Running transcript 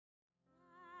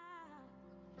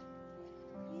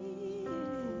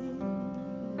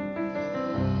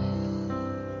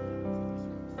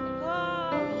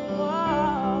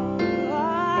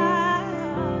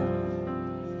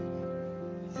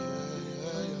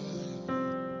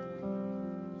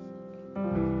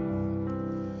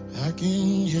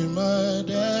can hear my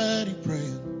daddy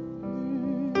praying.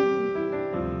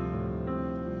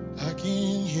 I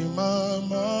can hear my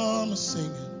mama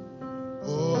singing.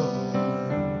 Oh,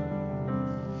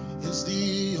 it's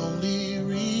the only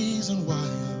reason why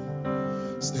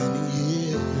I'm standing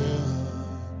here.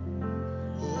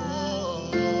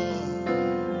 Oh,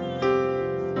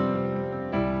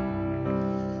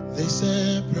 they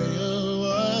said prayer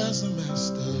was a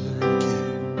master key.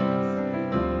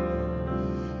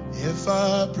 If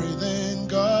I pray, then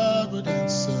God would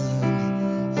answer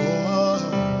me.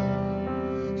 Oh,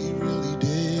 He really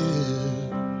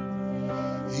did.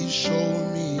 He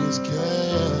showed me His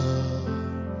care.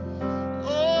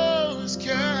 Oh, His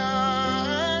care.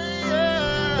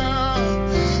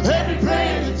 Yeah. Every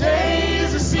prayer today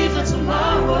is a seed for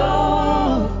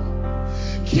tomorrow.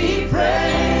 Keep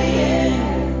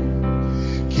praying.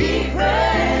 Keep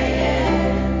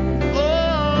praying.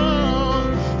 Oh,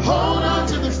 hold on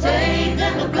to the faith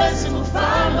and the blessing will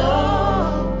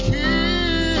follow. Keep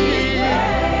praying.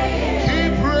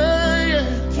 Keep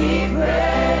praying. Keep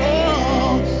praying.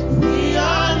 Oh, we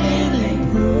are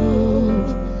living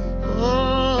proof.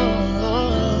 Oh,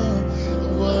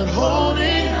 what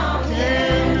holding on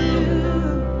can do.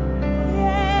 We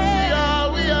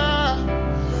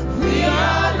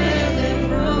are living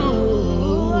proof.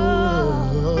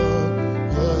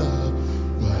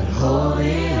 What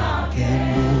holding on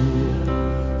can do.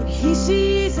 And He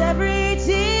sees every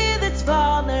tear that's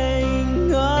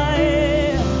falling. Oh,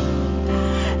 yeah.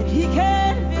 And He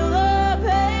can feel the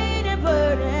pain and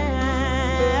burdens.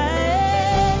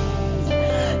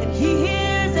 And He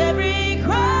hears every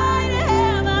cry to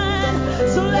heaven.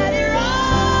 So let it rise.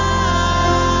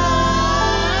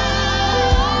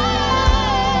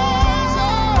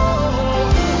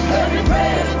 Oh, every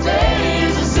prayer today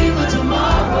is a seed for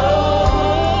tomorrow.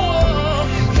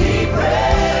 Keep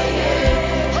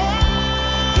praying.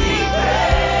 Keep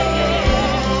praying.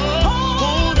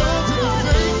 Hold on to the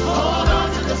faith. Hold on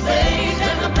to the faith,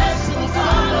 and the blessing will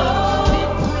follow. Keep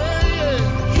praying.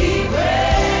 Keep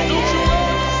praying. Don't you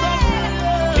ever stop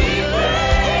praying. Keep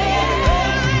praying.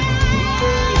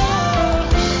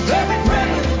 Every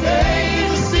prayer today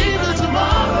is a seed for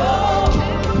tomorrow.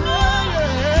 Keep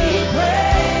praying. Keep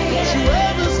praying. Don't you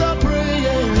ever stop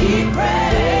praying. Keep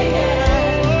praying.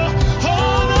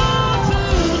 Hold on to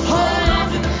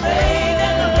the faith,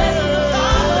 and the blessing will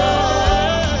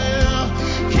follow.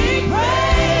 Keep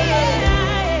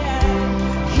praying.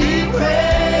 Keep praying.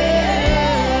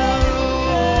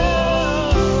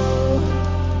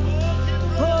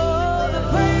 Oh, the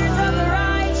prayers of the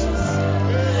righteous.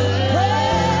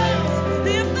 Praise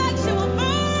the effectual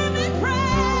fervent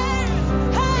prayers.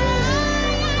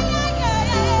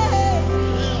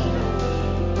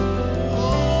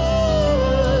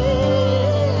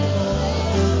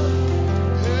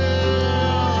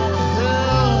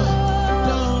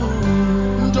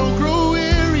 Don't grow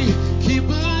weary, keep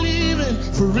believing,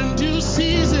 for in due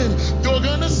season you're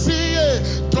gonna see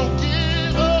it. Don't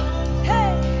give up,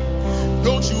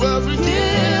 don't you ever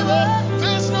give up.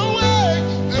 There's no way,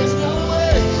 there's no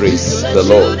way. Praise He could the let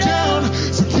Lord. you down,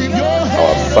 so keep your Our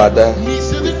head Father, up, knees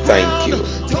to we the thank ground. you.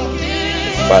 Don't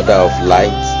give up. Father of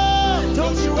light,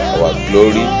 Don't you our ever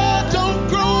glory, give up. Don't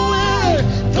grow weary.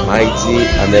 Don't mighty grow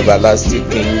and weary. everlasting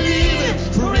Keep King believing,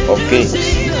 for in of due kings,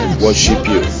 season we worship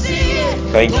you're you. gonna see it.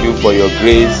 Thank you for your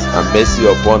grace and mercy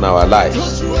upon our lives.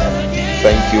 Don't you ever give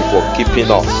Thank you for up. keeping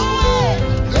There's us. no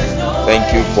way. There's no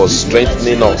Thank you way. for He could let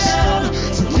strengthening you us. down,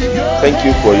 so keep your Thank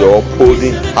you head for your up,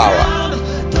 upholding knees to the power.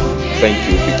 ground. Don't Thank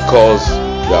you give because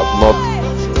you have not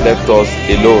left us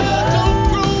alone.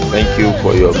 Thank you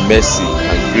for your mercy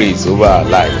and grace over our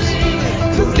lives.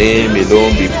 Your name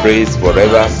alone be praised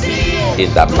forever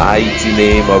in the mighty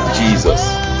name of Jesus.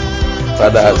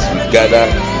 Father, as we gather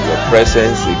in your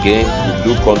presence again,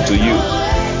 we look unto you.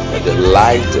 That the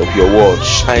light of your word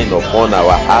shine upon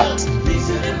our heart.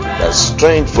 That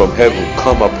strength from heaven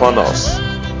come upon us.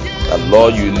 That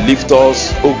Lord, you lift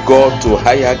us, O God, to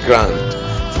higher ground.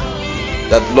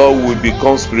 That Lord, we will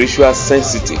become spiritual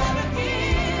sensitive.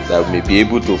 That we may be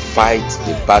able to fight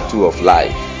the battle of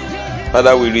life.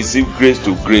 Father, we receive grace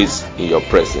to grace in your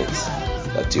presence.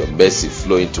 That your mercy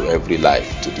flow into every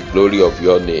life to the glory of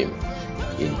your name.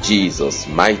 In Jesus'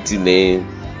 mighty name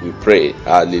we pray.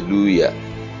 Hallelujah.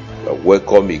 You are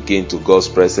welcome again to God's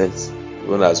presence.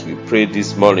 Even as we pray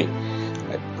this morning,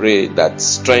 I pray that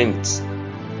strength,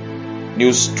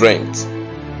 new strength,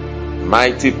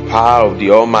 mighty power of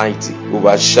the Almighty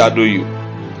overshadow you,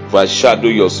 overshadow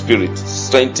your spirit,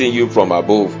 strengthen you from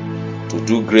above to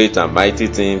do great and mighty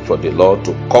things for the Lord,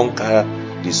 to conquer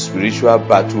the spiritual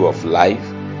battle of life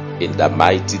in the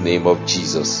mighty name of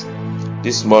Jesus.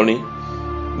 This morning,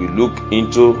 we look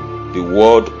into the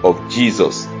word of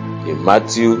Jesus in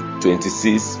Matthew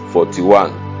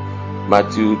 26:41.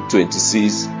 Matthew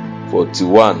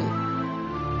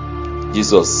 26:41.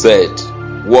 Jesus said,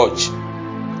 "Watch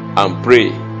and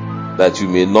pray that you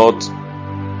may not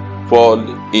fall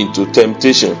into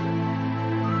temptation."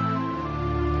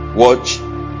 Watch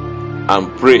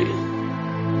and pray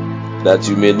that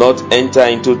you may not enter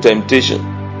into temptation.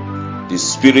 The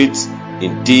spirit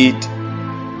indeed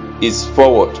is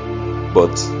forward,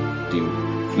 but the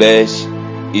flesh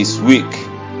is weak.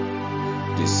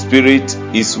 The spirit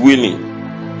is willing,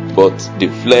 but the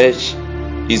flesh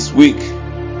is weak.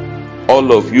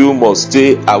 All of you must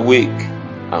stay awake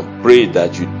and pray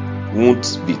that you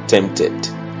won't be tempted.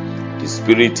 The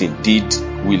spirit indeed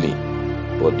willing,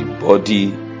 but the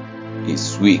body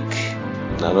is weak.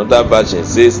 Another version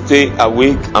says, "Stay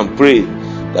awake and pray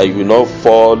that you will not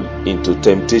fall into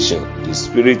temptation. The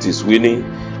spirit is willing,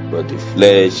 but the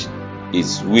flesh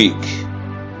is weak."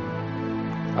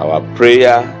 Our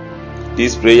prayer,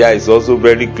 this prayer is also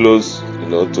very close,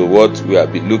 to what we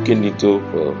have been looking into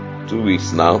for 2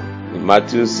 weeks now. In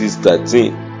Matthew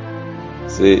 6:13,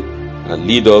 say, "And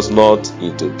lead us not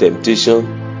into temptation,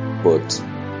 but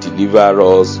deliver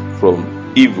us from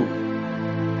evil."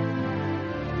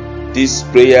 This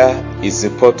prayer is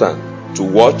important. To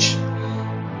watch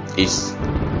is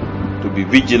to be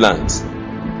vigilant,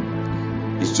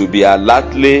 is to be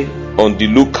alertly on the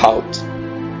lookout.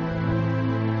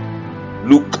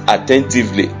 Look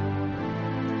attentively,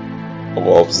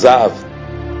 or observe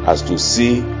as to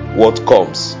see what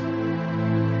comes.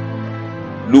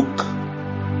 Look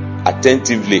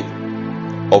attentively,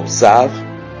 observe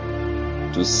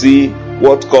to see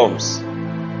what comes.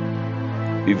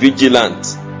 Be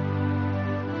vigilant,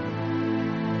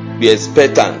 be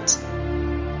expectant,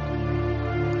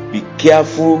 be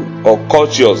careful or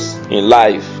cautious in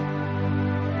life.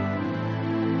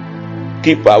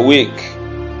 Keep awake,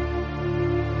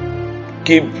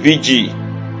 keep vigil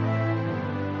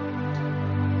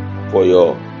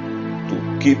to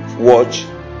keep watch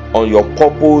on your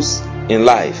purpose in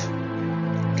life.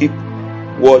 Keep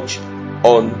watch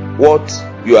on what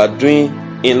you are doing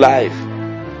in life.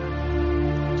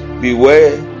 Be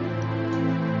well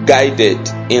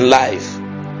guided in life.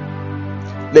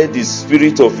 Let the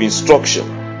spirit of instruction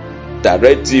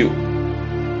direct you.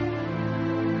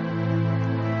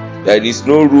 There is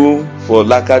no room for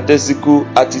lackadaisical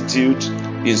attitude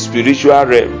in spiritual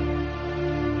realm,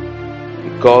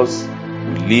 because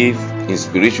we live in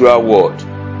spiritual world.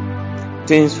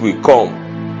 Things will come.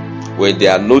 When they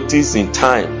are noticed in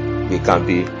time, they can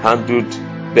be handled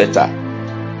better.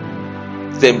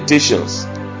 Temptations,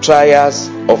 trials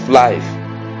of life,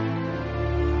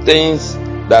 things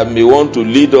that may want to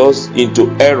lead us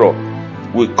into error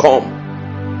will come.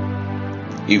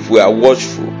 If we are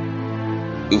watchful,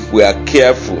 if we are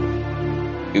careful,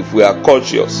 if we are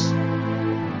cautious,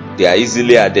 they are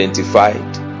easily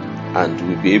identified and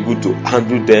we'll be able to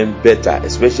handle them better,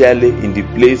 especially in the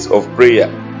place of prayer.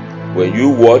 When you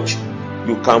watch,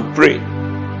 you can pray.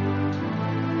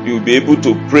 You'll be able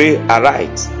to pray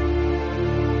aright.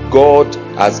 God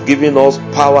has given us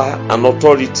power and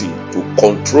authority to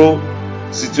control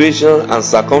situations and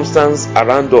circumstances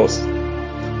around us.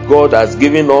 God has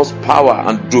given us power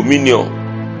and dominion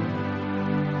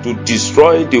to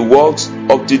destroy the works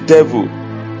of the devil.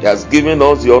 He has given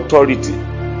us the authority.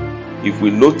 If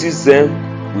we notice them,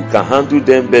 we can handle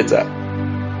them better.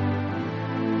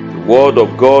 The word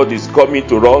of God is coming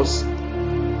to us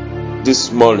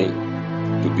this morning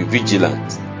to be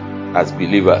vigilant as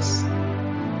believers,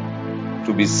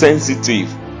 to be sensitive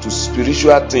to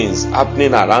spiritual things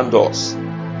happening around us.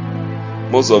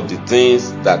 Most of the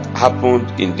things that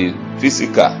happened in the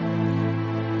physical,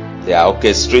 they are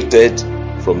orchestrated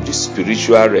from the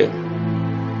spiritual realm.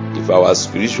 If our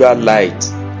spiritual light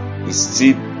is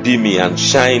still beaming and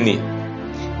shining,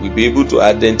 we'll be able to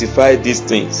identify these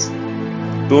things.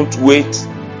 Don't wait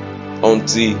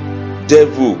until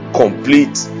devil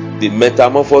completes the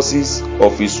metamorphosis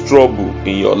of his trouble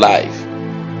in your life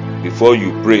before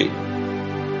you pray.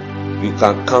 You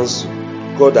can cancel.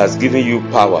 God has given you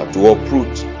power to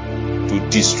uproot, to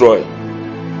destroy.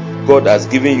 God has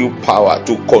given you power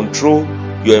to control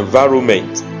your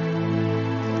environment.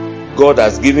 God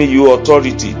has given you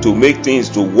authority to make things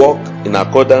to work in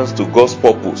accordance to God's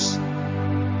purpose.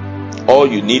 All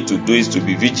you need to do is to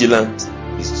be vigilant,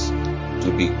 is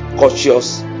to be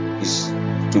cautious, is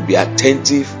to be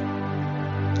attentive,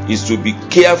 is to be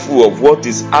careful of what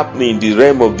is happening in the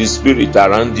realm of the spirit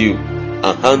around you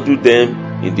and handle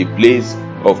them in the place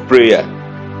of prayer.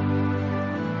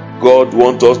 God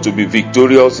wants us to be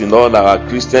victorious in all our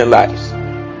Christian lives.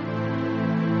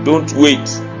 Don't wait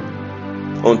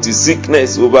until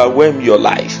sickness overwhelm your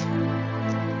life.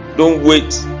 Don't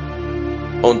wait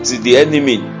until the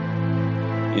enemy,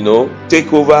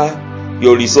 take over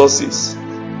your resources.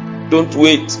 Don't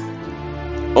wait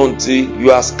until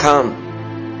you are scammed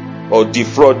or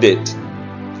defrauded.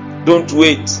 Don't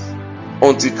wait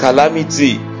until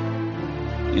calamity,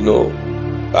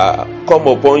 come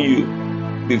upon you.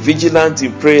 Be vigilant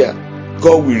in prayer.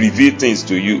 God will reveal things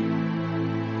to you.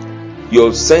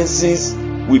 Your senses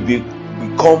will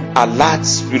become alert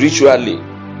spiritually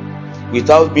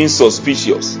without being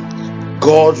suspicious.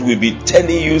 God will be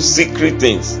telling you secret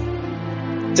things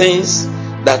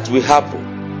that will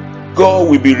happen. God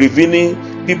will be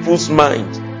revealing people's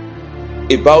mind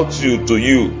about you to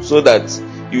you so that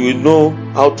you will know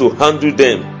how to handle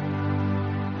them.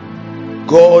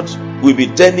 God will be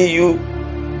telling you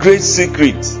great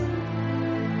secrets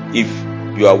if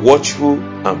you are watchful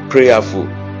and prayerful,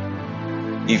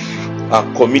 if you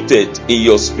are committed in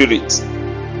your spirit.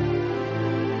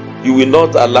 You will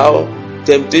not allow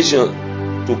temptation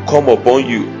to come upon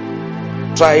you.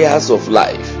 Trials of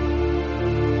life.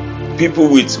 People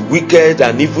with wicked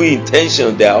and evil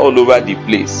intentions, they are all over the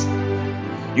place.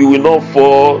 You will not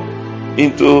fall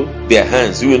into their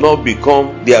hands. You will not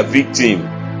become their victim,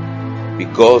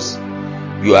 because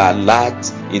you are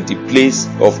alert in the place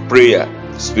of prayer.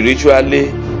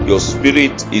 Spiritually, your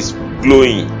spirit is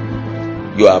glowing.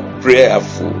 You are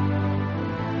prayerful.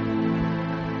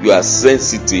 You are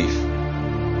sensitive.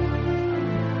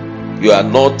 You are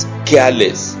not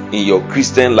careless in your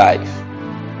Christian life.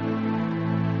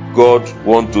 God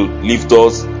wants to lift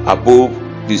us above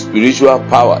the spiritual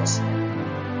powers,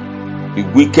 the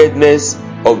wickedness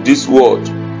of this world.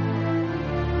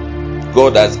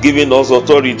 God has given us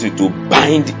authority to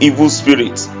bind evil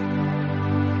spirits.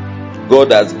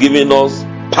 God has given us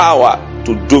power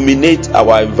to dominate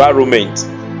our environment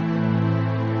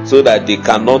so that they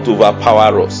cannot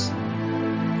overpower us.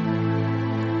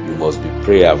 You must be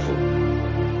prayerful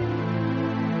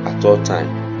at all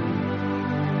times.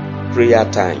 Prayer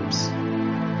times,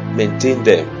 maintain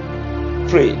them.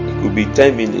 Pray. It could be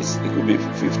 10 minutes, it could be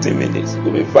 15 minutes, it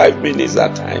could be 5 minutes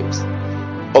at times.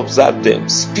 Observe them.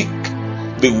 Speak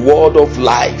the word of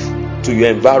life to your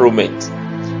environment.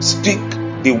 Speak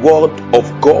the word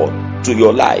of God to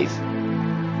your life.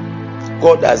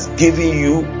 God has given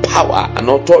you power and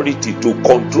authority to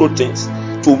control things,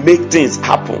 to make things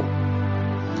happen.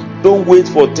 Don't wait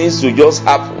for things to just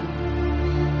happen.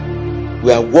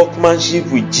 We are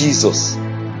workmanship with Jesus.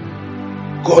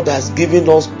 God has given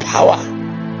us power.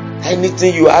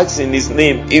 Anything you ask in His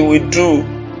name, He will do.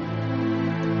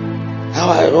 How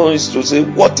I know is to say,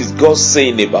 what is God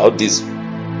saying about this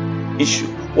issue?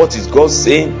 What is God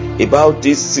saying about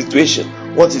this situation?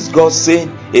 What is God saying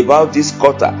about this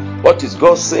quarter? What is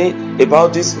God saying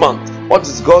about this month? What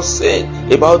is God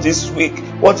saying about this week?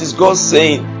 What is God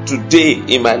saying today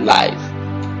in my life?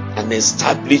 And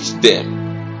establish them.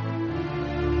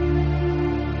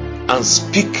 And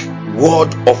speak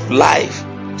word of life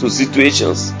to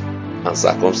situations and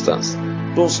circumstances.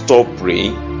 Don't stop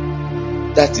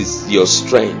praying. That is your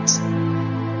strength.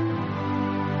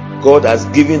 God has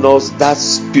given us that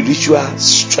spiritual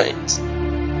strength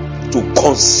to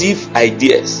conceive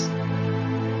ideas,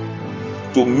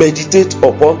 to meditate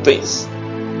upon things,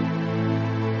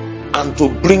 and to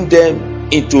bring them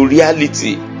into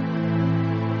reality.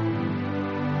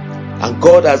 And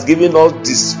God has given us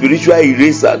the spiritual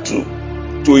eraser too,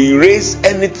 to erase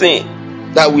anything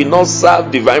that will not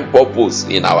serve divine purpose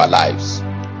in our lives.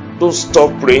 Don't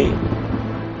stop praying.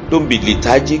 Don't be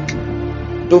lethargic.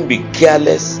 Don't be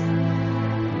careless.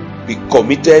 Be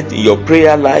committed in your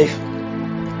prayer life.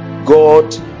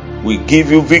 God will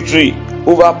give you victory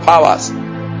over powers,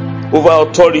 over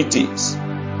authorities,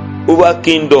 over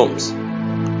kingdoms,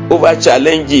 over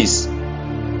challenges.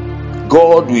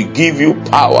 God will give you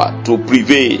power to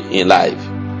prevail in life.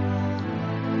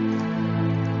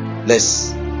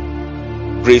 Let's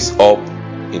raise up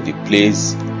in the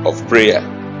place of prayer.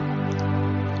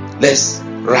 Let's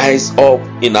rise up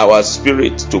in our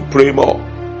spirit to pray more,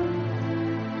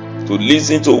 to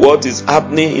listen to what is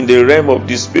happening in the realm of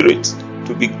the spirit,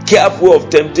 to be careful of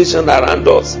temptation around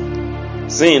us,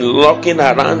 sin lurking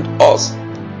around us,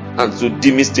 and to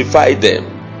demystify them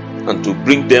and to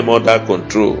bring them under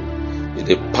control. May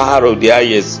the power of the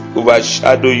highest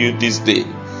overshadow you this day,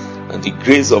 and the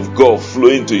grace of God flow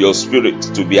into your spirit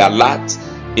to be alert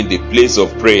in the place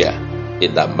of prayer.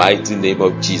 In the mighty name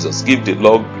of Jesus, give the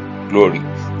Lord glory.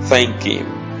 Thank Him.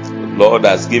 The Lord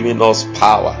has given us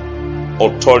power,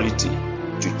 authority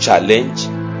to challenge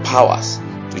powers,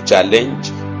 to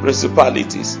challenge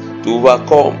principalities, to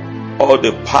overcome all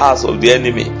the powers of the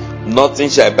enemy. Nothing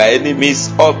shall by any means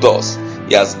hurt us.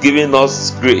 He has given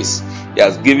us grace. He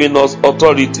has given us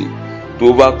authority to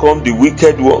overcome the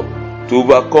wicked one, to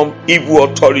overcome evil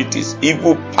authorities,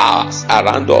 evil powers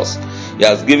around us. He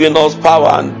has given us power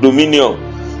and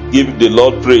dominion. Give the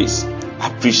Lord praise.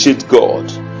 Appreciate God.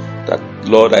 That,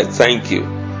 Lord, I thank you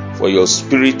for your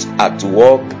spirit at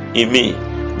work in me.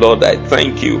 Lord, I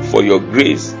thank you for your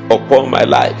grace upon my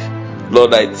life.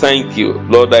 Lord, I thank you.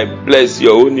 Lord, I bless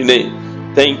your holy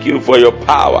name. Thank you for your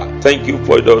power. Thank you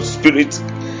for your spirit.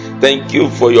 Thank you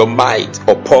for your might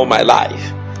upon my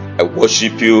life. I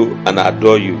worship you and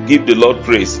adore you. Give the Lord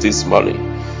praise this morning.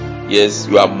 Yes,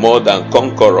 you are more than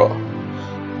conqueror.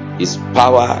 His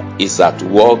power is at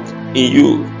work in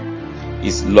you.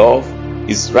 His love,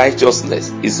 His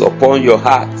righteousness is upon your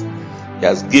heart. He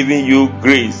has given you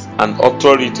grace and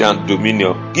authority and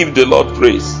dominion. Give the Lord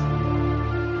praise.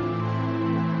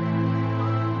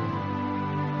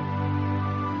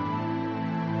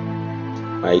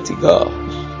 Mighty God,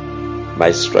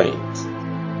 my strength,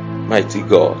 mighty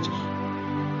God,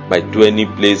 my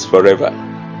dwelling place forever,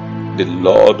 the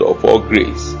Lord of all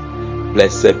grace,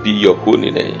 blessed be your holy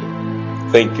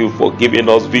name. Thank you for giving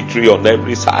us victory on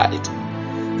every side.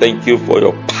 Thank you for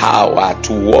your power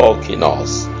to walk in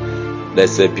us.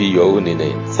 Blessed be your holy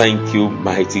name. Thank you,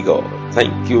 mighty God.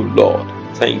 Thank you, Lord.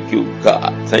 Thank you,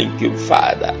 God. Thank you,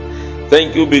 Father.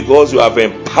 Thank you because you have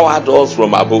empowered us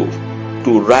from above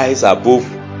to rise above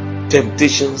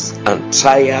temptations and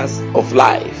trials of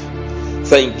life.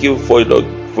 Thank you for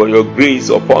your grace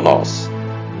upon us.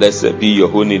 Blessed be your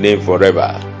holy name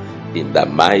forever. In the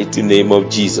mighty name of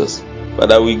Jesus.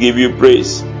 Father, we give you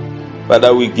praise.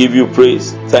 Father, we give you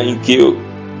praise. Thank you.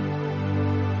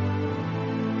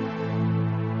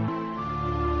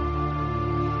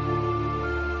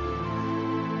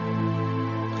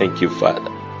 Thank you,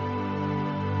 Father.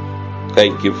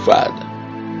 Thank you, Father.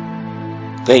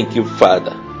 Thank you,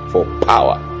 Father, for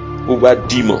power over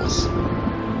demons,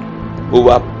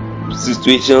 over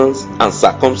situations and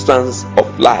circumstances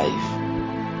of life.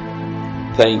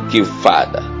 Thank you,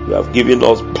 Father. You have given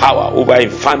us power over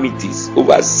infirmities,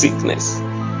 over sickness.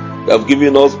 You have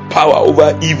given us power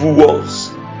over evil ones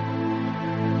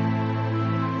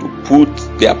to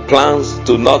put their plans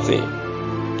to nothing.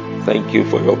 Thank you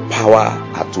for your power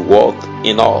at work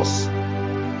in us.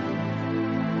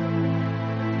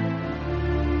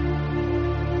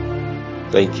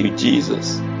 Thank you,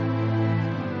 Jesus.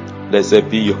 Blessed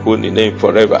be your holy name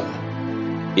forever.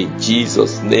 In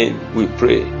Jesus' name we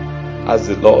pray. Ask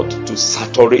the Lord to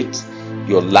saturate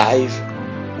your life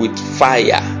with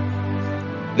fire.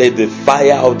 Let the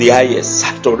fire of the highest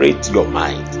saturate your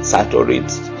mind,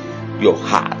 saturate your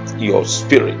heart, your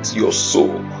spirit, your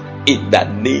soul. In the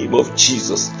name of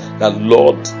Jesus, the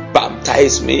Lord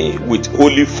baptize me with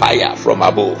holy fire from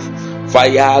above.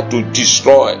 Fire to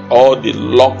destroy all the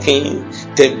lurking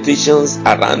temptations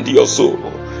around your soul.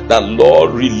 The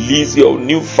Lord release your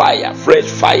new fire, fresh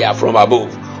fire from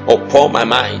above upon my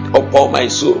mind, upon my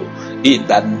soul. In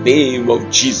the name of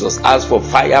Jesus, as for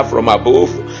fire from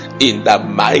above, in the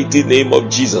mighty name of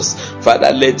Jesus,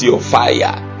 Father, let your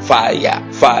fire,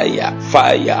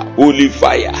 holy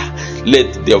fire,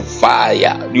 let the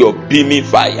fire, your beaming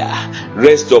fire,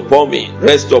 rest upon me,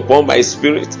 rest upon my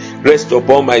spirit, rest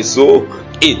upon my soul.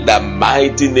 In the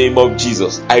mighty name of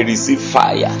Jesus, I receive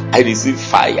fire, I receive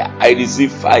fire, I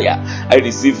receive fire, I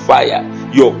receive fire,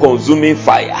 your consuming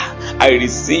fire, I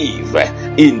receive.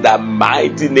 In the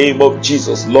mighty name of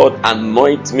Jesus, Lord,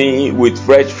 anoint me with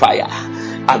fresh fire.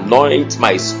 Anoint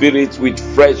my spirit with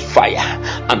fresh fire.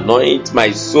 Anoint my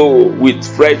soul with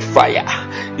fresh fire.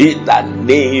 In the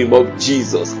name of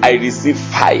Jesus, I receive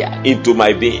fire into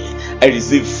my being. I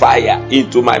receive fire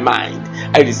into my mind.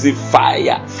 I receive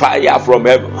fire from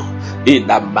heaven. In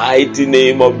the mighty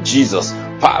name of Jesus,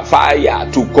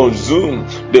 fire to consume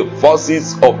the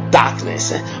forces of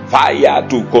darkness. Fire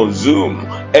to consume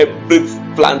every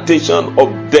plantation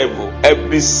of devil,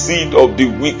 every seed of the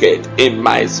wicked in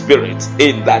my spirit.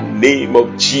 In the name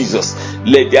of Jesus,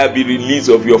 let there be release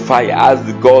of your fire as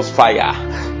the God's fire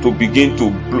to begin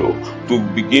to blow, to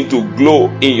begin to glow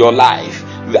in your life.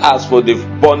 As for the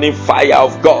burning fire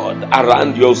of God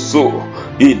around your soul,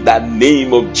 in the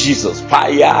name of Jesus,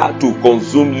 fire to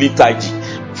consume lethargy,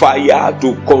 fire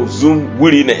to consume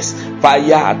weariness,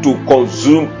 fire to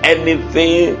consume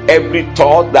anything, every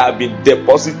thought that has been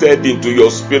deposited into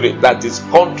your spirit that is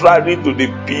contrary to the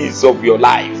peace of your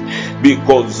life. be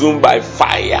consumed by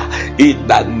fire in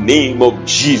the name of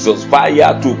Jesus.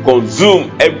 Fire to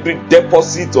consume every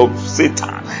deposit of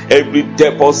Satan, every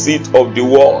deposit of the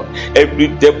world, every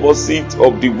deposit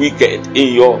of the wicked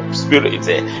in your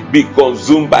spirit, be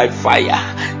consumed by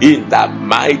fire in the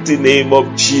mighty name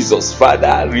of Jesus.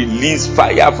 Father, release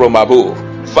fire from above.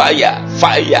 Fire,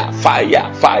 fire,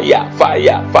 fire, fire,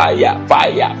 fire, fire, fire,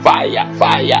 fire,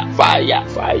 fire, fire,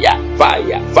 fire,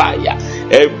 fire, fire.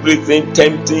 Everything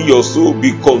tempting your soul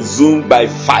be consumed by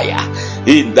fire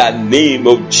in the name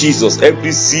of Jesus.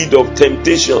 Every seed of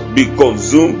temptation be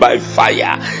consumed by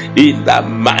fire in the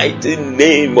mighty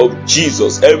name of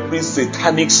Jesus. Every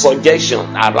satanic suggestion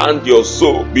around your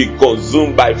soul be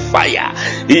consumed by fire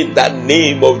in the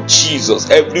name of Jesus.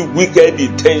 Every wicked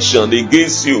intention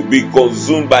against you be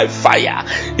consumed by fire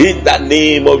in the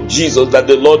name of Jesus. That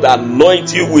the Lord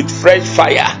anoint you with fresh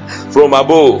fire from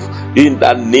above in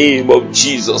the name of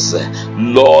Jesus.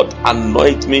 Lord,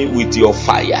 anoint me with your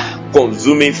fire,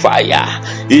 consuming fire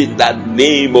in the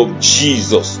name of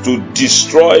Jesus, to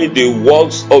destroy the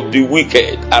works of the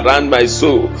wicked around my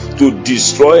soul, to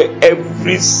destroy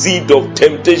every seed of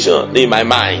temptation in my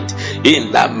mind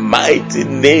in the mighty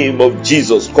name of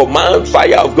Jesus. Command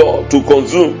fire of God to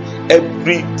consume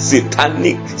every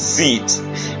satanic seed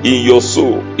in your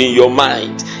soul, in your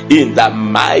mind, in the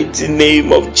mighty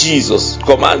name of Jesus.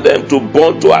 Command them to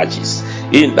burn to ashes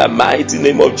in the mighty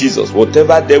name of Jesus.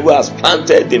 Whatever devil has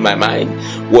planted in my mind,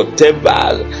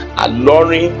 whatever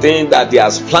alluring thing that he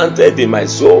has planted in my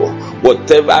soul,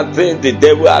 whatever thing the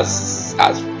devil has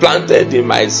planted in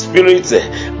my spirit,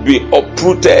 be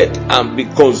uprooted and be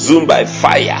consumed by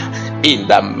fire in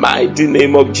the mighty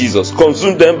name of Jesus.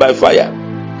 Consume them by fire.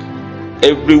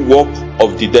 Every work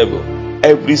of the devil,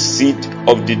 every seed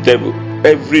of the devil,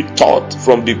 every thought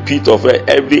from the pit of hell,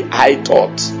 every high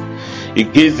thought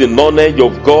against the knowledge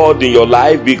of God in your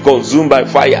life, be consumed by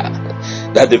fire.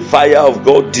 That the fire of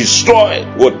God destroy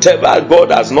whatever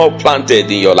God has not planted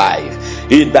in your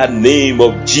life in the name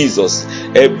of Jesus.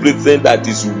 Everything that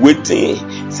is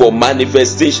waiting for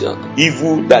manifestation,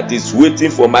 evil that is waiting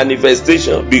for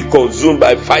manifestation, be consumed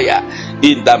by fire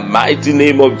in the mighty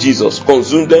name of Jesus.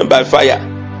 Consume them by fire.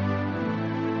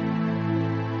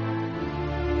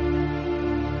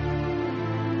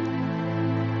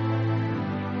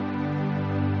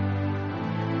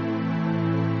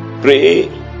 Pray,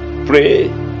 pray,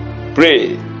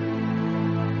 pray,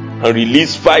 and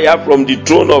release fire from the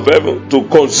throne of heaven to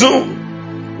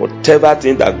consume whatever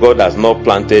thing that God has not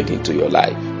planted into your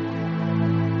life.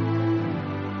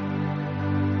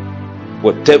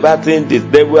 Whatever thing the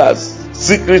devil has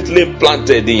secretly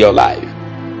planted in your life,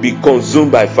 be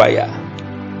consumed by fire.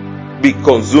 Be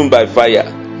consumed by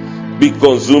fire. Be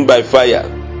consumed by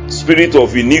fire. Spirit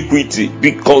of iniquity,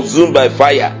 be consumed by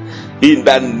fire in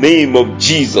the name of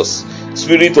Jesus.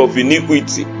 Spirit of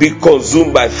iniquity, be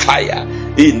consumed by fire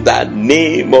in the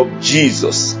name of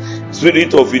Jesus.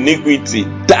 Spirit of iniquity,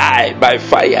 die by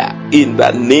fire in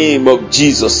the name of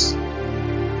Jesus.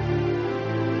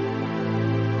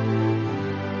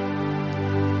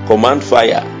 Command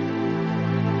fire,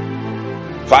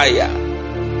 fire,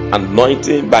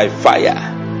 anointing by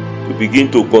fire to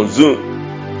begin to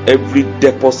consume every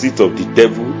deposit of the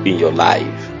devil in your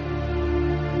life.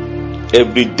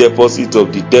 Every deposit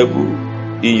of the devil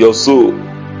in your soul,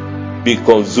 be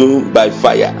consumed by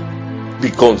fire. Be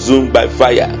consumed by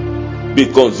fire. Be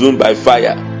consumed by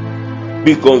fire.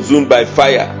 Be consumed by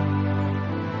fire.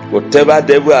 Whatever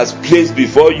devil has placed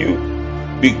before you,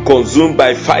 be consumed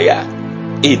by fire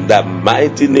in the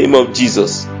mighty name of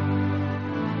Jesus.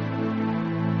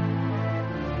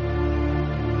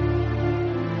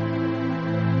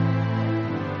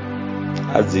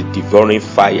 As the devouring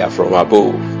fire from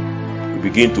above, you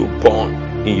begin to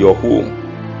burn in your home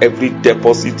every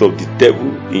deposit of the devil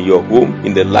in your home,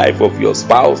 in the life of your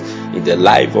spouse, in the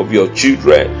life of your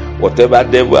children. Whatever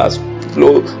devil has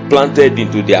planted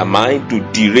into their mind to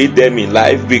derail them in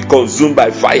life, be consumed by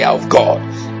fire of God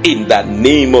in the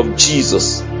name of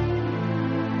Jesus.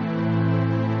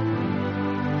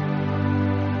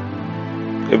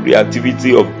 Every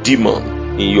activity of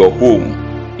demon in your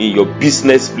home, in your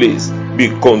business place, be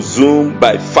consumed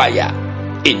by fire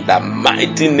in the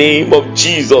mighty name of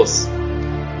Jesus.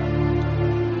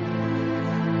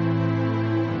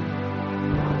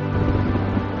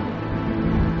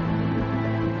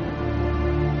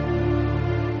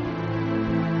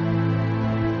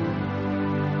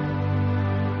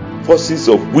 Forces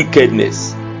of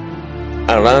wickedness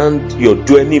around your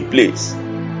dwelling place,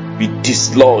 be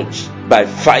dislodged by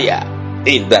fire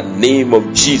in the name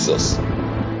of Jesus.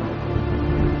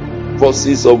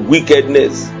 Forces of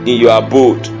wickedness in your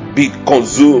abode, be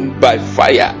consumed by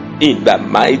fire in the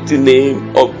mighty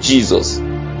name of Jesus.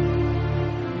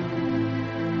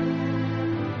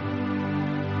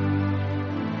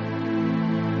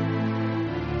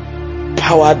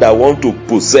 Power that want to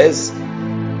possess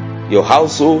your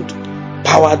household,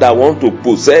 power that want to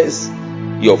possess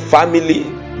your family,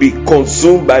 be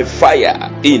consumed by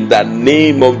fire in the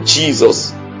name of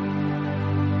Jesus.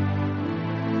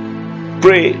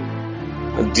 Pray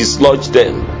and dislodge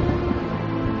them.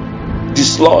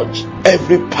 Dislodge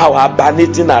every power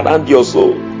balancing around your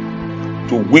soul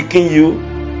to weaken you,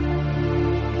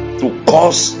 to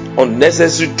cause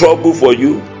unnecessary trouble for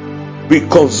you. Be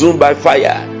consumed by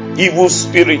fire. Evil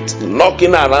spirit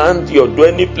knocking around your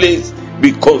dwelling place,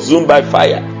 be consumed by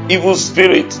fire. Evil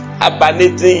spirit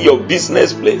abandoning your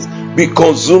business place, be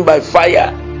consumed by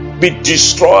fire. Be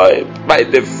destroyed by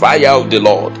the fire of the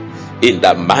Lord in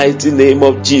the mighty name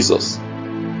of Jesus.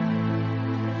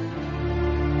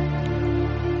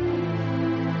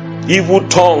 Evil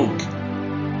tongue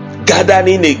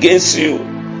gathering against you,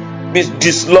 be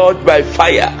dislodged by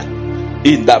fire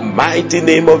in the mighty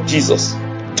name of Jesus.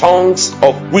 Tongues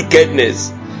of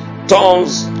wickedness,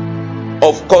 tongues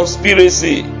of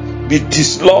conspiracy, be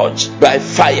dislodged by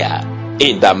fire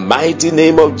in the mighty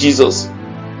name of Jesus.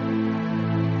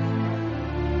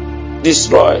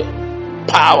 Destroy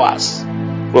powers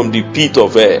from the pit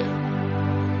of hell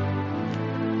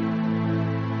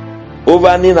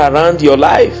hovering around your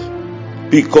life,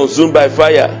 be consumed by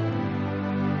fire.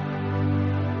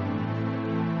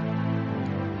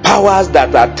 Powers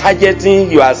that are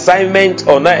targeting your assignment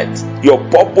on earth, your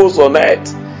purpose on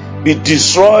earth, be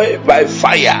destroyed by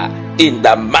fire in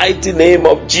the mighty name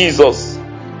of Jesus.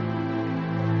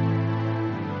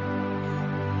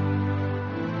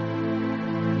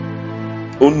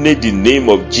 Only the name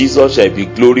of Jesus shall be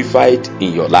glorified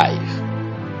in your life.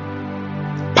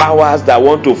 Powers that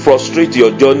want to frustrate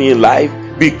your journey in life,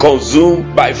 be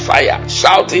consumed by fire.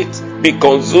 Shout it, be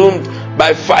consumed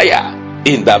by fire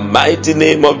in the mighty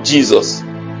name of Jesus.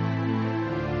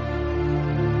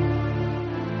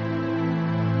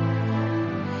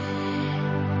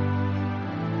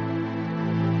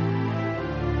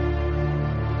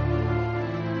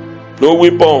 No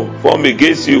weapon formed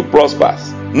against you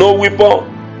prospers. No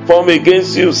weapon formed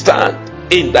against you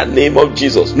stand in the name of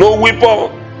Jesus. No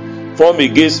weapon formed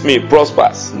against me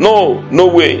prospers. No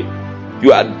way.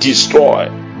 You are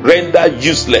destroyed, rendered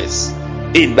useless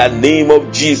in the name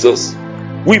of Jesus.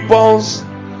 Weapons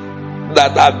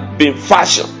that have been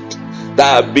fashioned,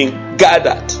 that have been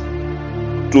gathered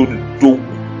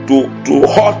to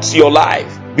hurt your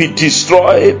life, be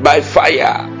destroyed by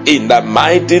fire in the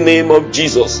mighty name of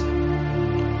Jesus.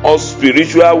 All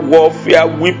spiritual warfare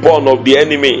weapon of the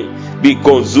enemy, be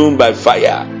consumed by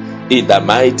fire in the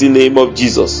mighty name of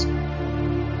Jesus.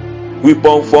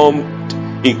 Weapon formed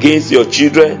against your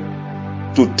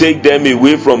children to take them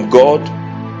away from God,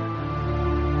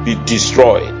 be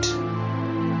destroyed.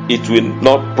 It will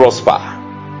not prosper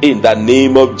in the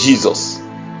name of Jesus.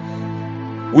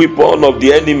 Weapon of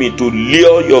the enemy to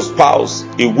lure your spouse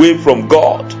away from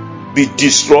God, be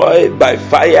destroyed by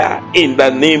fire in the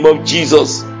name of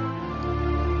Jesus.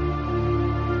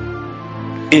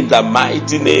 In the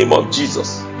mighty name of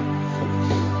Jesus.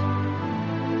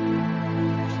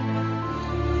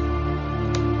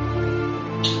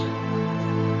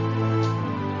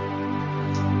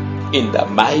 In the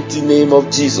mighty name of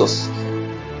Jesus.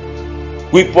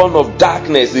 Weapon of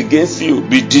darkness against you,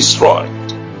 be destroyed.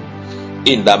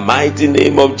 In the mighty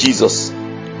name of Jesus.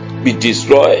 Be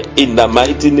destroyed in the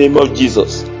mighty name of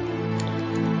Jesus.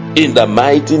 In the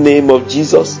mighty name of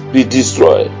Jesus, be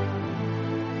destroyed.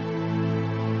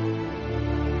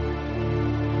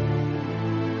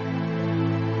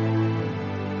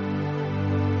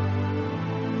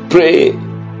 Pray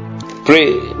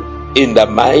in the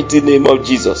mighty name of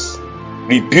Jesus.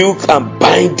 Rebuke and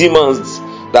bind demons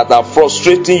that are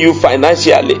frustrating you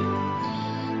financially.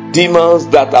 Demons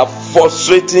that are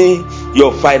frustrating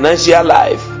your financial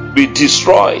life, be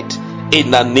destroyed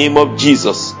in the name of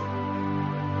Jesus.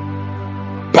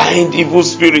 Bind evil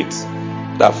spirits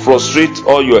that frustrate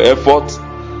all your efforts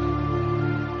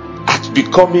at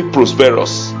becoming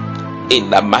prosperous in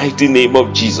the mighty name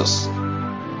of Jesus.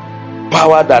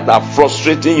 Power that are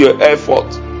frustrating your effort,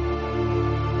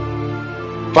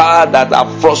 power that are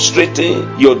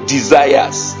frustrating your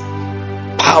desires,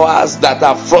 powers that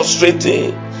are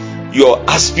frustrating your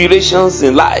aspirations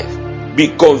in life, be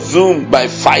consumed by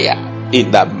fire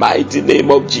in the mighty name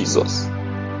of Jesus.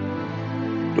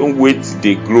 Don't wait till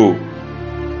they grow.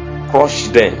 Crush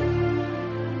them,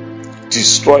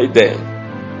 destroy them.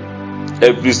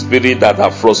 Every spirit that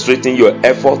are frustrating your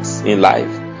efforts in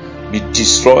life, be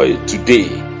destroyed today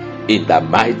in the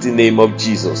mighty name of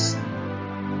Jesus.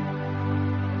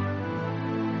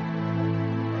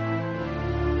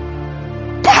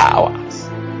 Powers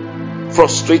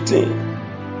frustrating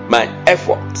my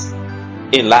efforts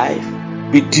in life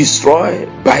be destroyed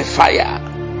by fire.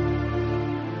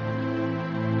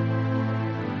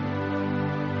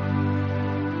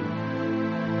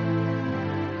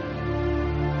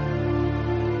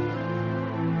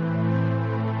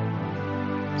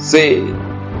 Say,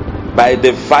 by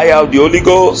the fire of the Holy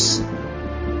Ghost,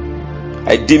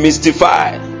 I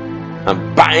demystify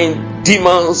and bind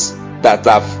demons that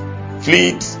have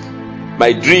fled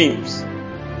my dreams,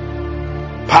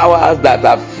 powers that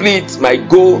have fled my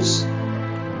goals,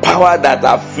 power that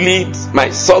have fled my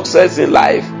success in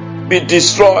life, be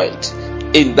destroyed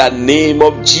in the name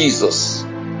of Jesus.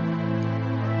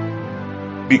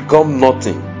 Become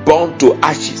nothing, burn to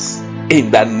ashes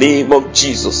in the name of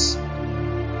Jesus.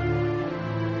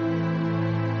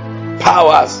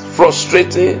 Powers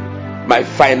frustrating my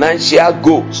financial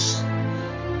goals,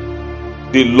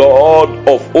 the Lord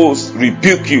of hosts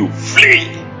rebuke you.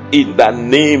 Flee in the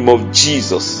name of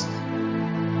Jesus.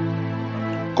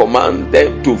 Command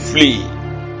them to flee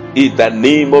in the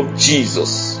name of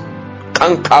Jesus.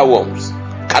 Cankerworms,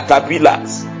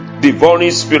 caterpillars,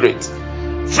 devouring spirits,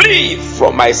 flee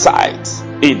from my sight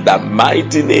in the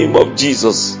mighty name of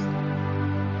Jesus.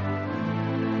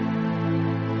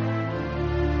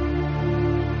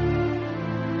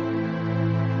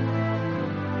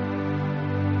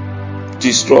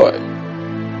 Destroy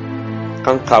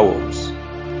cankerworms,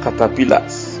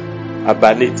 caterpillars,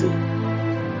 abandoning,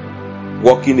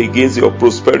 working against your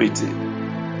prosperity,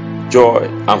 joy,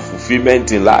 and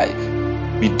fulfillment in life.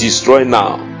 Be destroyed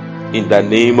now in the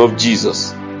name of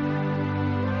Jesus.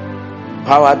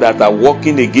 Power that are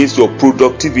working against your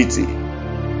productivity,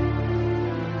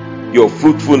 your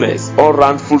fruitfulness,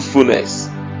 all-round fruitfulness,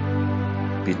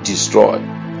 be destroyed.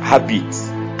 Habits,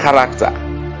 character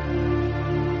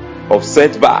of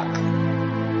setback,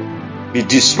 be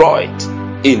destroyed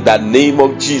in the name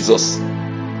of Jesus.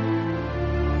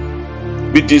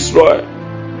 Be destroyed.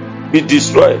 Be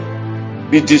destroyed.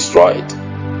 Be destroyed.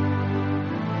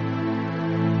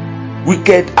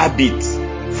 Wicked habits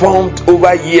formed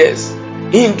over years,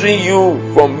 hindering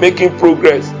you from making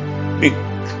progress, be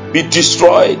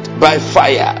destroyed by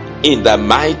fire in the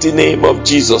mighty name of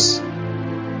Jesus.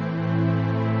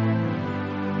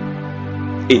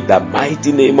 In the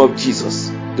mighty name of Jesus,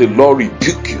 the Lord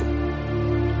rebuke you,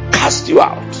 cast you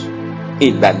out.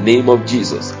 In the name of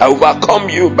Jesus, I overcome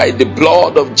you by the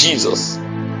blood of Jesus.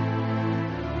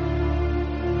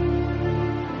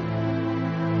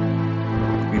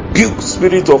 Rebuke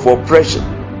spirit of oppression.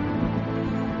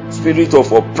 Spirit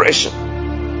of oppression,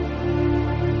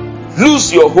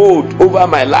 lose your hold over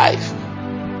my life.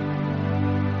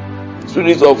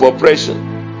 Spirit of oppression,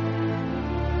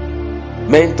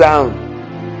 mental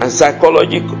and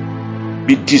psychological,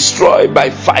 be destroyed by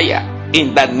fire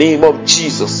in the name of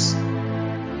Jesus.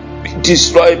 Be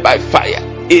destroyed by fire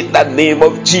in the name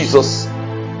of Jesus.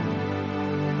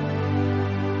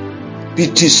 Be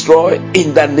destroyed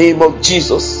in the name of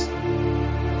Jesus.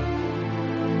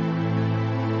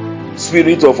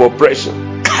 Spirit of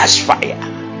oppression, catch fire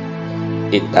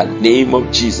in the name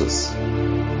of Jesus.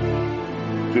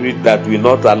 Spirit that will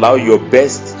not allow your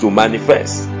best to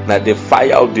manifest, that the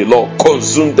fire of the Lord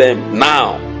consume them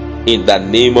now in the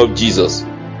name of Jesus.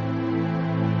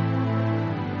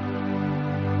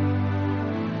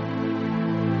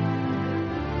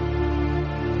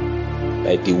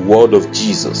 By the word of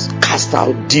Jesus, cast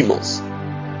out demons,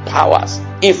 powers,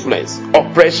 influence,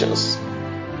 oppressions,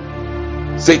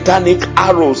 satanic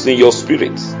arrows in your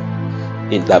spirit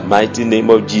in the mighty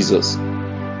name of Jesus.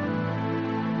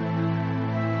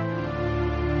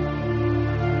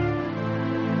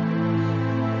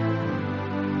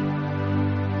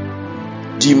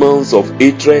 Demons of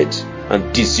hatred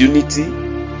and disunity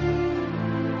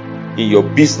in your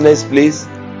business place,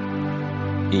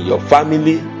 in your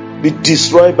family, be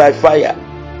destroyed by fire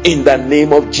in the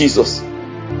name of Jesus.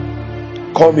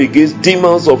 Come against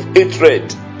demons of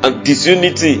hatred and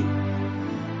disunity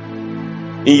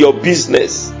in your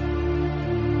business,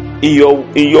 in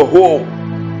your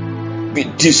home, be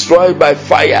destroyed by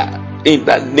fire in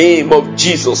the name of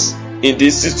Jesus. In the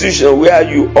institution where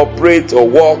you operate or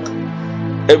work,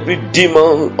 every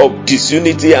demon of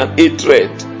disunity and hatred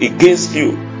against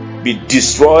you be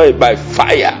destroyed by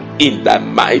fire in the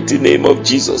mighty name of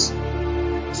Jesus.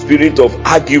 Spirit of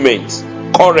argument,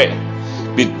 quarrel,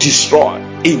 be destroyed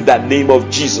in the name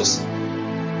of Jesus.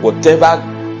 Whatever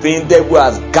thing devil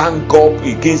has ganged up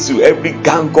against you, every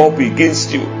gang up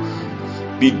against you,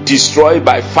 be destroyed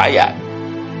by fire.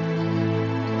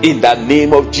 In the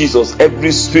name of Jesus,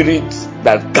 every spirit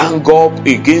that gang up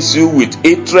against you with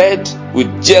hatred,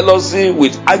 with jealousy,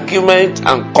 with argument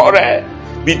and quarrel,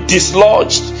 be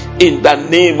dislodged in the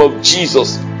name of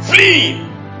Jesus. Flee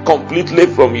completely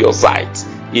from your sight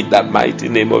in the mighty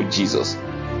name of Jesus.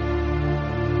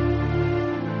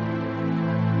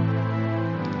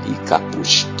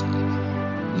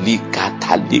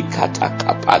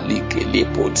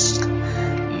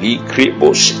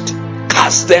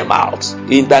 Cast them out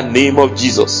in the name of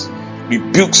Jesus.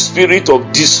 Rebuke spirit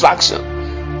of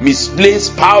distraction,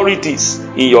 misplaced priorities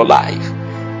in your life,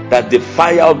 that the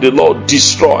fire of the Lord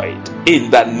destroyed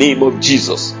in the name of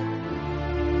Jesus.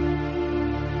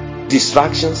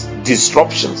 Distractions,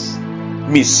 disruptions,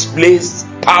 misplaced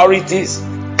priorities,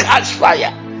 catch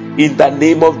fire in the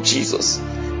name of Jesus.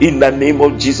 In the name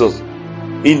of Jesus.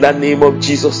 In the name of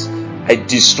Jesus, I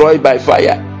destroy by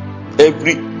fire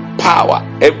every power,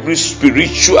 every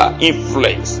spiritual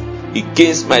influence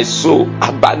against my soul,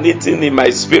 abandoning in my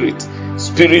spirit,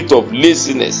 spirit of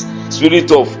laziness,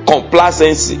 spirit of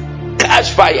complacency.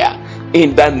 Catch fire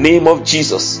in the name of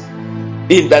Jesus.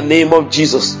 In the name of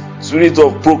Jesus, spirit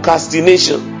of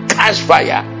procrastination, catch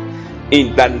fire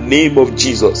in the name of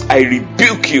Jesus. I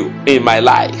rebuke you in my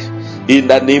life in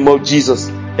the name of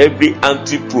Jesus. Every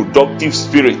anti-productive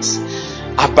spirit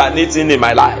abandoning in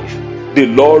my life, the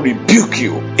Lord rebuke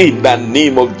you in the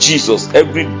name of Jesus.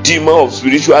 Every demon of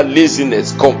spiritual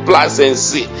laziness,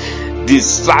 complacency,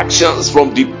 distractions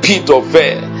from the pit of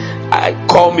hell, I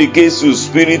come against you,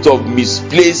 spirit of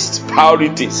misplaced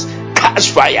priorities. Catch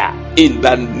fire in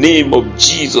the name of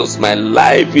Jesus. My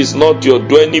life is not your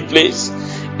dwelling place.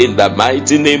 In the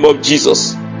mighty name of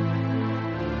Jesus,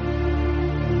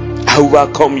 I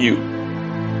overcome you.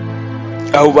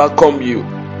 I overcome you.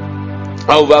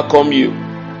 I overcome you.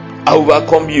 I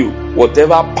overcome you.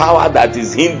 Whatever power that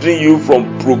is hindering you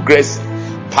from progressing,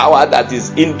 power that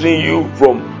is hindering you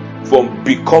from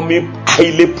becoming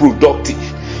highly productive,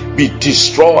 be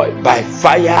destroyed by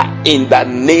fire in the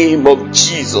name of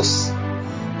Jesus.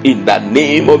 In the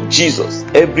name of Jesus,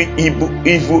 every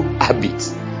evil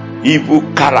habit, evil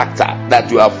character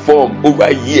that you have formed over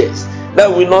years that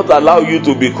will not allow you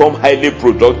to become highly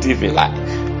productive in life,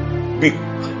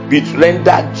 be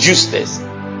rendered useless.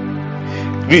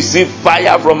 Receive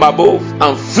fire from above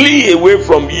and flee away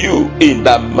from you in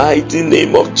the mighty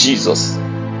name of Jesus.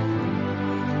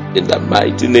 In the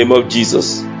mighty name of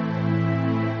Jesus.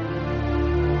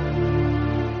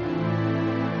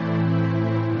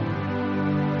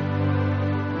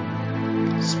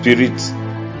 Spirit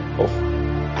of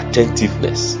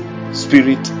attentiveness,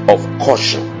 spirit of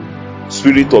caution,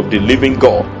 spirit of the living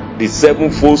God, the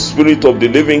sevenfold spirit of the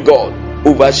living God,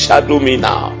 overshadow me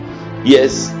now.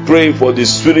 Yes, pray for the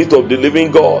spirit of the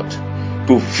living God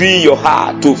to fill your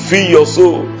heart, to fill your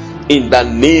soul in the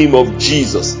name of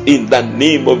Jesus. In the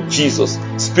name of Jesus.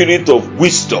 Spirit of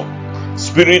wisdom,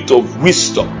 spirit of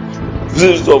wisdom,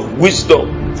 spirit of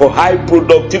wisdom for high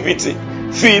productivity.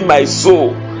 Fill my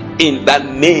soul in the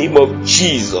name of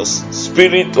Jesus.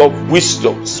 Spirit of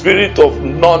wisdom, spirit of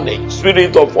knowledge,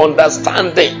 spirit of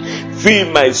understanding.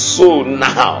 Fill my soul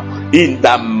now in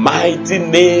the mighty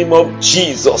name of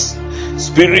Jesus.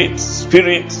 Spirit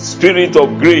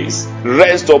of grace,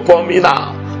 rest upon me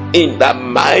now in the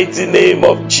mighty name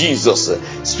of Jesus.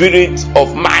 Spirit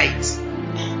of might,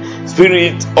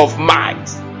 spirit of might,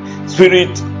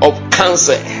 spirit of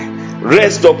counsel,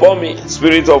 rest upon me.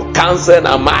 Spirit of counsel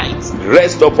and might,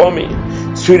 rest upon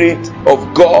me. Spirit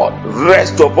of God,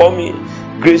 rest upon me.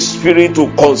 Great spirit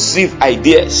to conceive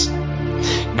ideas,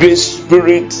 great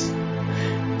spirit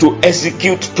to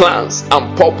execute plans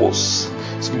and purpose,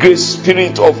 great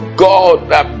spirit of God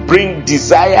that bring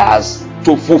desires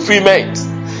to fulfillment,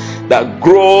 that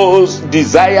grows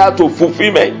desire to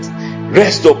fulfillment,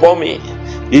 rest upon me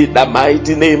in the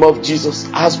mighty name of Jesus.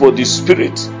 Ask for the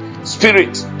spirit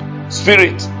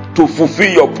to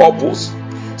fulfill your purpose,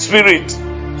 spirit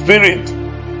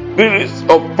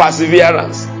of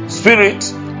perseverance, spirit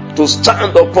to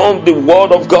stand upon the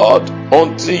word of God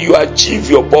until you achieve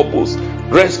your purpose,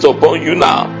 rest upon you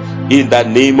now in the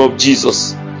name of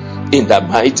Jesus. In the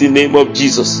mighty name of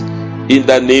Jesus. In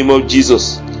the name of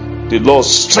Jesus. The Lord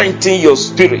strengthen your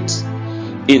spirit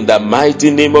in the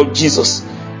mighty name of Jesus.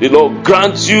 The Lord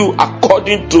grant you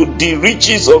according to the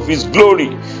riches of his glory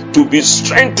to be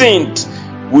strengthened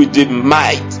with the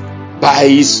might by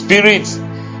his spirit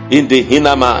in the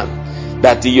inner man,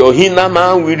 that your inner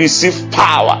man will receive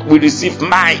power, will receive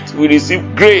might, will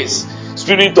receive grace.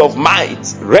 Spirit of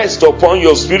might, rest upon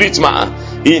your spirit man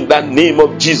in the name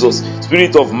of Jesus.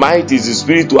 Spirit of might is the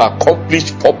spirit to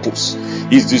accomplish purpose,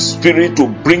 is the spirit to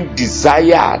bring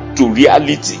desire to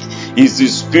reality, is the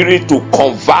spirit to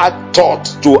convert thought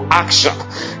to action.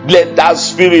 Let that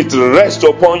spirit rest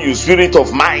upon you. Spirit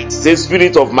of might. Say,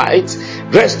 spirit of might,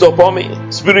 rest upon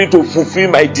me. Spirit to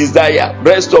fulfill my desire,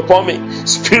 rest upon me.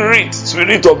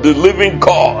 Spirit of the living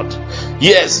God,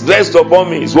 yes, rest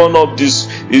upon me. Is one of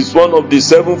the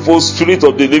sevenfold spirit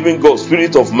of the living God.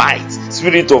 Spirit of might,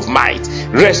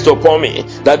 rest upon me,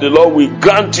 that the Lord will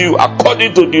grant you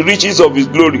according to the riches of his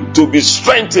glory to be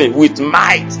strengthened with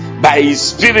might by his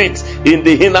spirit in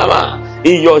the inner man,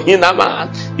 in your inner man,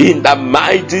 in the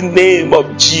mighty name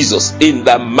of Jesus, in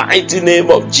the mighty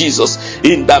name of Jesus,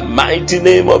 in the mighty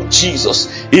name of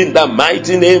Jesus, in the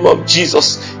mighty name of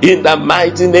Jesus, in the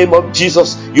mighty name of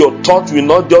Jesus. Your thought will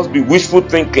not just be wishful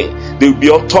thinking, there will be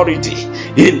authority.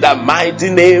 In the mighty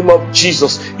name of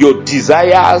Jesus, your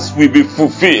desires will be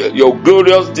fulfilled. Your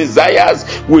glorious desires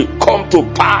will come to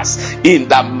pass in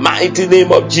the mighty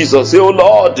name of Jesus. Say, oh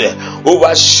Lord,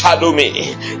 overshadow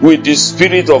me with the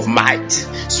spirit of might.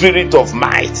 Spirit of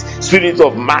might, spirit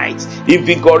of might,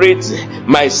 invigorate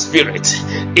my spirit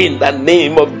in the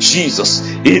name of Jesus,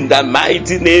 in the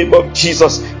mighty name of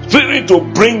Jesus. Spirit to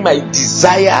bring my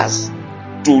desires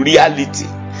to reality,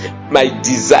 my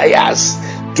desires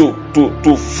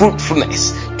to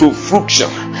fruitfulness, to fruition.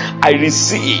 I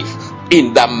receive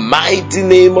in the mighty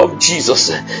name of Jesus,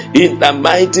 in the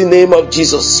mighty name of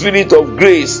Jesus. Spirit of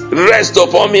grace, rest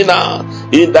upon me now,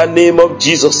 in the name of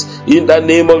Jesus, in the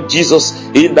name of Jesus,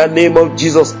 in the name of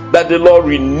Jesus. That the Lord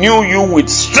renew you with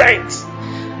strength,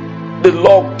 the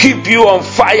Lord keep you on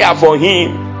fire for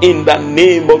him, in the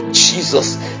name of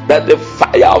Jesus. That the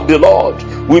fire of the Lord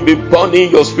will be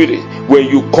burning your spirit. When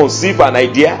you conceive an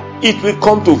idea, it will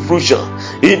come to fruition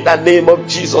in the name of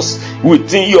Jesus.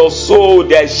 Within your soul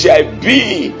there shall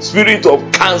be spirit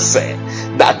of counsel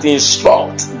that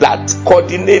instruct, that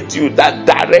coordinate you, that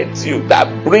direct you,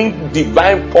 that bring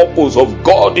divine purpose of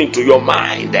God into your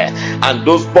mind, and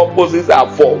those purposes are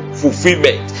for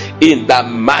fulfillment in the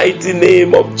mighty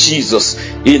name of Jesus.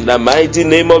 In the mighty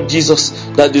name of Jesus,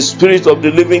 that the spirit of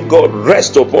the living God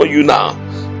rest upon you now,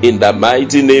 in the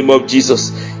mighty name of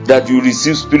Jesus. That you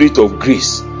receive spirit of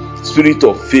grace, spirit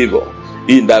of favor,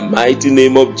 in the mighty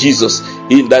name of Jesus.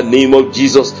 In the name of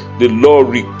Jesus, the Lord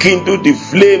rekindle the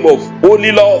flame of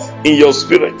holy love in your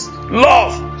spirit.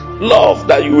 Love,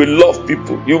 that you will love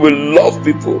people, you will love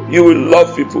people, you will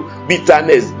love people.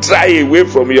 Bitterness dry away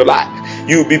from your life.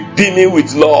 You will be beaming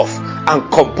with love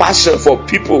and compassion for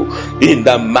people in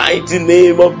the mighty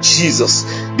name of Jesus.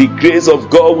 The grace of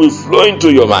God will flow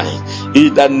into your mind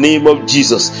in the name of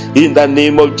Jesus. In the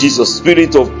name of Jesus.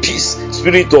 Spirit of peace,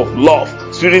 spirit of love,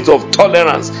 spirit of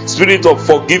tolerance, spirit of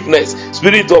forgiveness,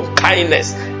 spirit of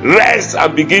kindness, rest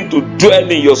and begin to dwell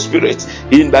in your spirit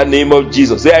in the name of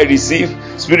Jesus. Say, I receive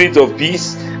spirit of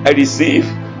peace. I receive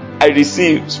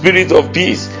spirit of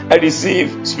peace. I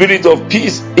receive spirit of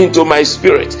peace into my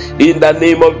spirit in the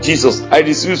name of Jesus. I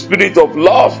receive spirit of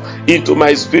love into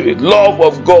my spirit. Love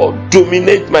of God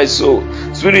dominate my soul.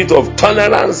 Spirit of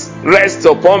tolerance rest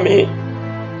upon me.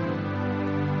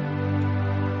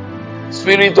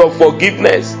 Spirit of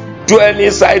forgiveness dwell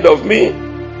inside of me.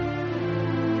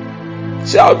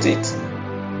 Shout it.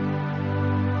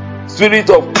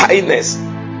 Spirit of kindness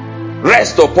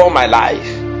rest upon my life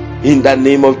in the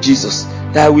name of Jesus.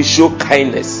 That I will show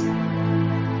kindness.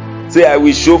 Say, I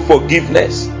will show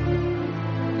forgiveness.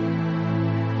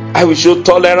 I will show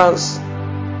tolerance.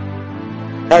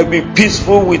 I will be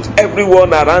peaceful with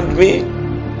everyone around me.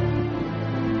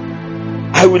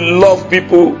 I will love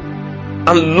people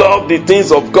and love the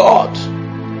things of God,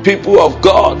 people of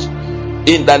God,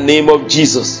 in the name of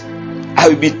Jesus. I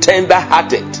will be tender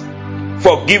hearted,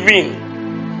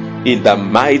 forgiving, in the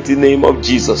mighty name of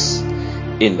Jesus.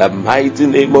 In the mighty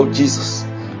name of Jesus.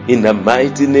 In the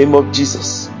mighty name of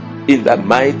Jesus. In the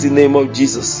mighty name of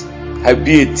Jesus. I will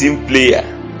be a team player.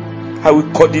 I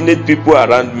will coordinate people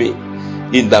around me.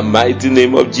 In the mighty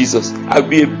name of Jesus. I will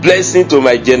be a blessing to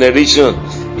my generation.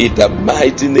 In the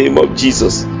mighty name of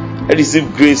Jesus. I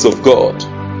receive grace of God.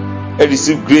 I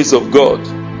receive grace of God.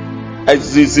 I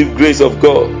receive grace of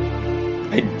God.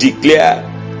 I declare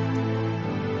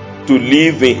to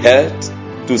live in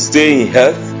health, to stay in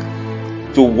health,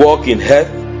 to walk in health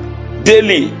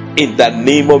daily in the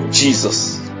name of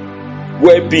Jesus.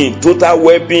 Well-being, total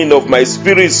well-being of my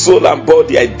spirit, soul and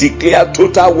body. I declare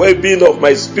total well-being of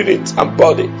my spirit and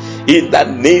body in the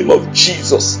name of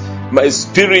Jesus. My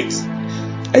spirit,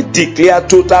 I declare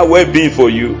total well-being for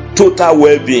you. Total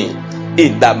well-being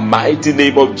in the mighty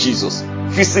name of Jesus.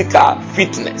 Physical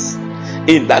fitness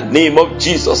in the name of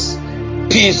Jesus.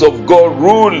 Peace of God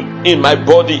rule in my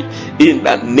body in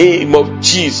the name of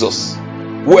Jesus.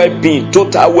 Well-being,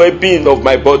 total well-being of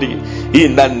my body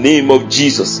in the name of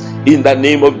Jesus. In the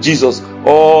name of Jesus,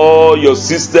 all your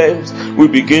systems will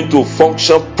begin to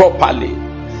function properly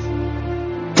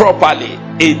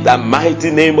in the mighty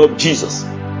name of Jesus.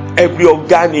 Every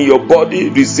organ in your body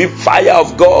receive fire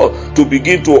of God to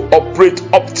begin to operate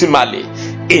optimally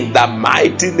in the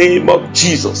mighty name of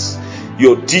Jesus.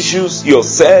 Your tissues, your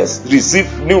cells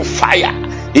receive new fire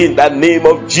in the name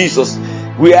of Jesus.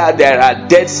 Where there are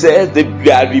dead cells,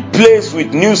 they are replaced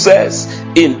with new cells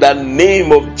in the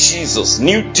name of Jesus.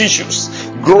 New tissues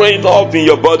growing up in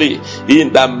your body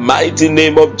in the mighty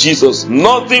name of Jesus.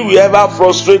 Nothing will ever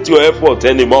frustrate your effort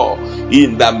anymore.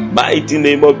 In the mighty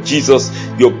name of Jesus,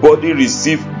 your body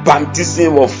receive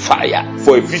baptism of fire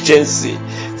for efficiency,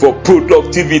 for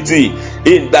productivity.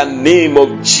 In the name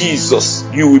of Jesus,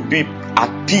 you will be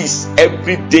at peace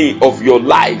every day of your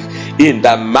life. In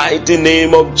the mighty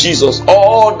name of Jesus,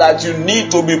 all that you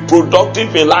need to be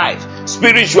productive in life,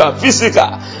 spiritual,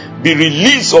 physical, be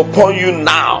released upon you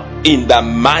now. In the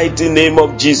mighty name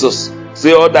of Jesus,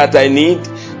 say, all that I need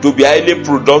to be highly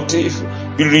productive,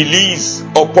 be released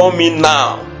upon me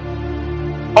now.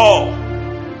 All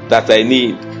that I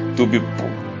need to be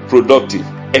productive,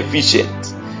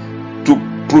 efficient,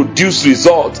 to produce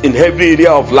results in every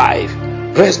area of life,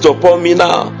 rest upon me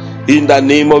now. In the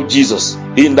name of Jesus.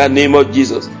 In the name of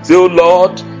Jesus. Say, oh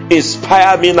Lord,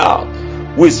 inspire me now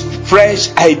with fresh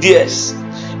ideas.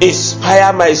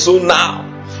 Inspire my soul now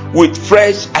with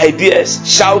fresh ideas.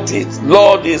 Shout it.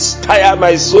 Lord, inspire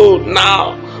my soul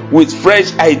now with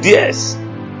fresh ideas.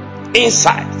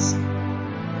 Insights.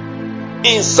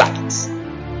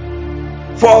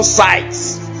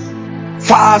 Foresights.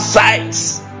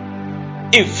 Farsights.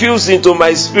 Infuse into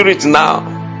my spirit now.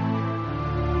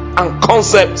 And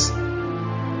concepts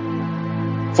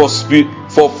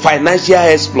for financial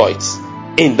exploits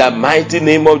in the mighty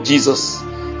name of Jesus.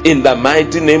 In the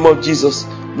mighty name of Jesus,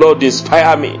 Lord,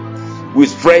 inspire me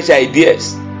with fresh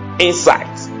ideas,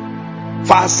 insights,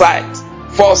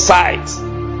 foresight,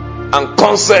 and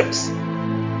concepts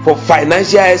for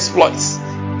financial exploits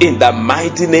in the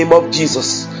mighty name of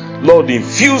Jesus. Lord,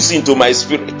 infuse into my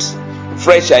spirit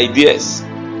fresh ideas,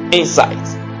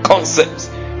 insights, concepts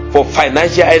for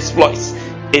financial exploits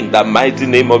in the mighty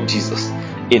name of Jesus.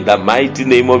 In the mighty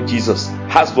name of Jesus.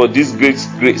 As for this grace,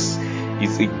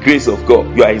 it's the grace of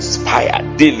God. You are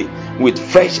inspired daily with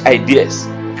fresh ideas,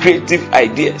 creative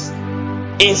ideas,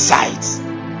 insights,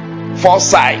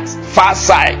 foresight,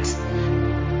 farsight,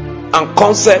 and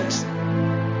concepts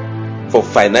for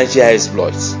financial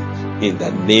exploits. In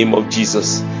the name of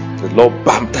Jesus, the Lord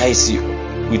baptize you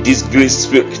with this grace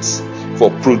spirit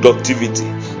for productivity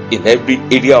in every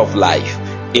area of life.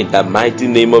 In the mighty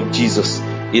name of Jesus.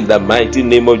 In the mighty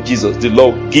name of Jesus, the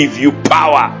Lord give you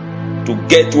power to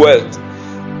get wealth.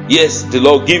 Yes, the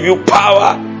Lord give you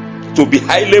power to be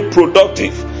highly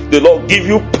productive. The Lord give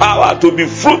you power to be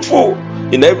fruitful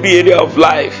in every area of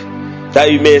life, that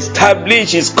you may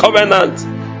establish His covenant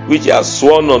which He has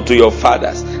sworn unto your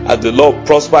fathers. As the Lord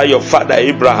prosper your father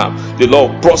Abraham, the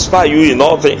Lord prosper you in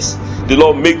all things. The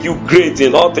Lord make you great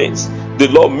in all things. The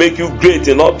Lord make you great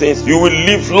in all things. You will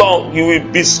live long. You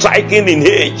will be striking in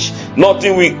age.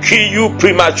 Nothing will kill you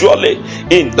prematurely.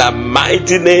 In the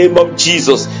mighty name of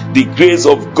Jesus, the grace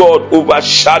of God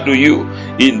overshadow you.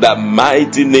 In the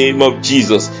mighty name of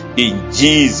Jesus. In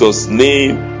Jesus'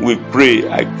 name we pray.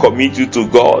 I commit you to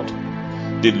God,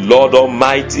 the Lord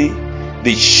Almighty,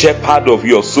 the shepherd of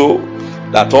your soul,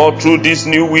 that all through this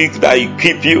new week that He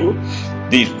keep you,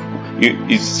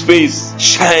 His face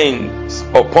shines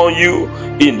upon you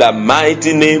in the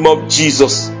mighty name of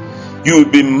Jesus. You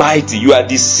will be mighty. You are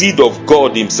the seed of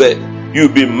God Himself. You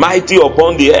will be mighty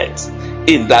upon the earth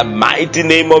in the mighty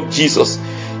name of Jesus.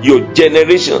 Your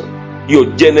generation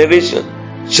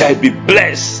shall be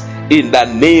blessed in the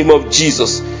name of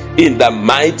Jesus. In the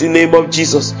mighty name of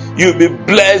Jesus, you will be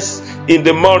blessed in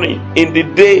the morning, in the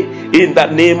day, in the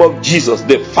name of Jesus.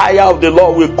 The fire of the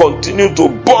Lord will continue to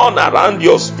burn around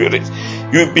your spirit.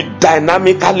 You will be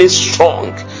dynamically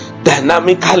strong,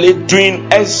 dynamically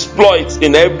doing exploits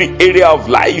in every area of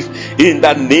life in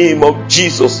the name of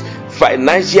Jesus.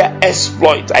 Financial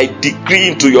exploit I decree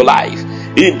into your life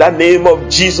in the name of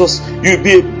Jesus. You'll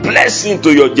be a blessing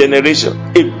to your generation,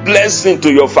 a blessing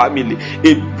to your family,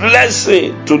 a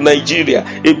blessing to Nigeria,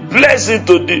 a blessing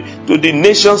to the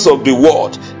nations of the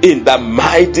world. In the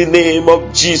mighty name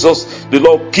of Jesus, the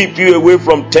Lord keep you away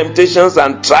from temptations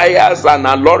and trials and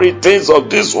alluring things of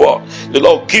this world. The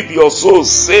Lord keep your soul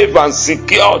safe and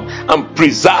secured and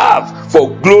preserved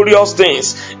for glorious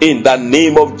things. In the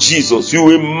name of Jesus, you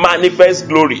will manifest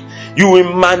glory. You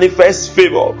will manifest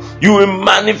favor. You will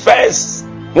manifest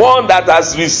one that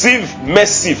has received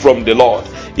mercy from the Lord.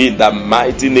 in the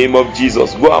mighty name of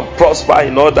Jesus. Go and prosper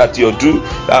in all that you do,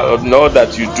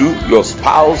 your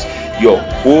spouse, your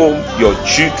home, your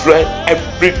children,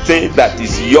 everything that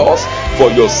is yours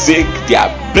for your sake, they are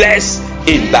blessed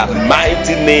in the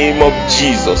mighty name of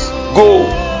Jesus. Go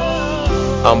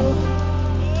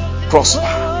and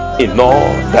prosper in all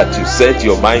that you set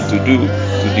your mind to do,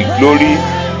 to the glory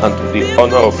and to the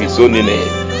honor of his holy name.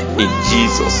 In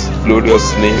Jesus'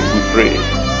 glorious name we pray.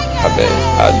 Amen.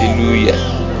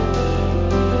 Hallelujah.